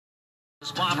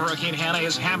Bob Hurricane Hanna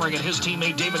is hammering at his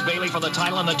teammate David Bailey for the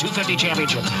title in the 250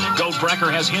 championship. Goat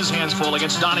Brecker has his hands full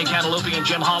against Donnie Cantalupe and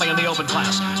Jim Holly in the open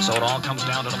class. So it all comes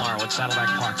down to tomorrow at Saddleback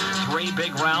Park. 3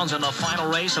 big rounds in the final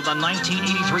race of the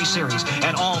 1983 series.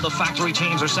 And all the factory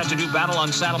teams are set to do battle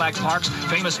on Saddleback Park's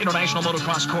famous international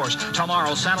motocross course.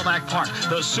 Tomorrow, Saddleback Park,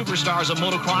 the superstars of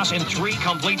motocross in 3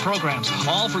 complete programs.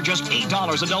 All for just $8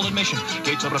 adult admission.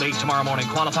 Gates open at 8 tomorrow morning.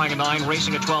 Qualifying at 9,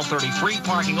 racing at 12:30. Free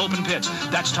parking, open pits.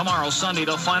 That's tomorrow, Sunday,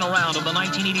 the final round of the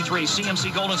 1983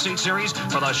 CMC Golden State Series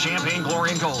for the Champagne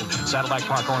Glory and Gold. Saddleback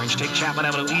Park Orange. Take Chapman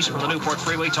Avenue east from the Newport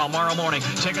Freeway tomorrow morning.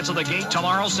 Tickets at the gate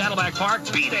tomorrow. Saddleback Park.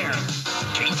 Be there.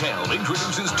 KQUD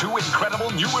introduces 2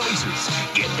 incredible new releases.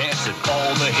 Get dancing,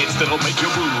 all the hits that'll make you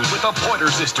move with the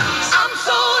Pointer Sisters. I'm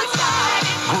so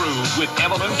excited. Groove with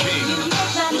Evelyn King.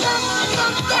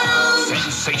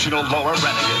 Sensational Laura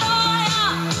Branigan.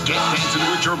 Get dancing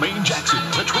with Jermaine Jackson,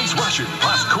 Patrice Rusher,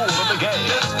 plus Cool of the Gang.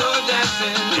 Let's go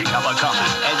dancing. King of a Coffee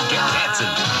and Get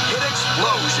Dancing. Hit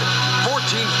Explosion.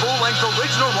 14 full-length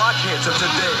original rock hits of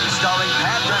today, starring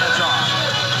Pat Benatar,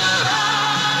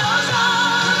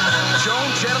 Joan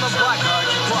Jett and the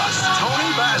Blackhearts, plus Tony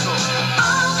Basil.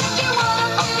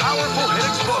 A powerful hit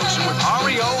explosion with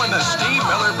REO and the Steve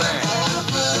Miller Band.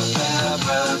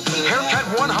 Haircut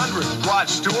 100, Rod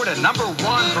Stewart and number 1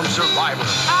 from Survivor.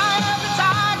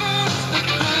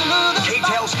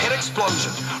 K-Tail's Hit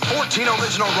Explosion. 14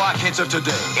 original rock hits of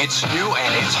today. It's new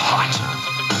and it's hot.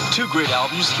 2 great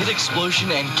albums, Hit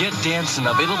Explosion and Get Dancing,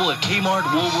 available at Kmart,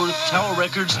 Woolworth, Tower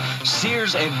Records,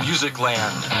 Sears, and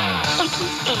Musicland.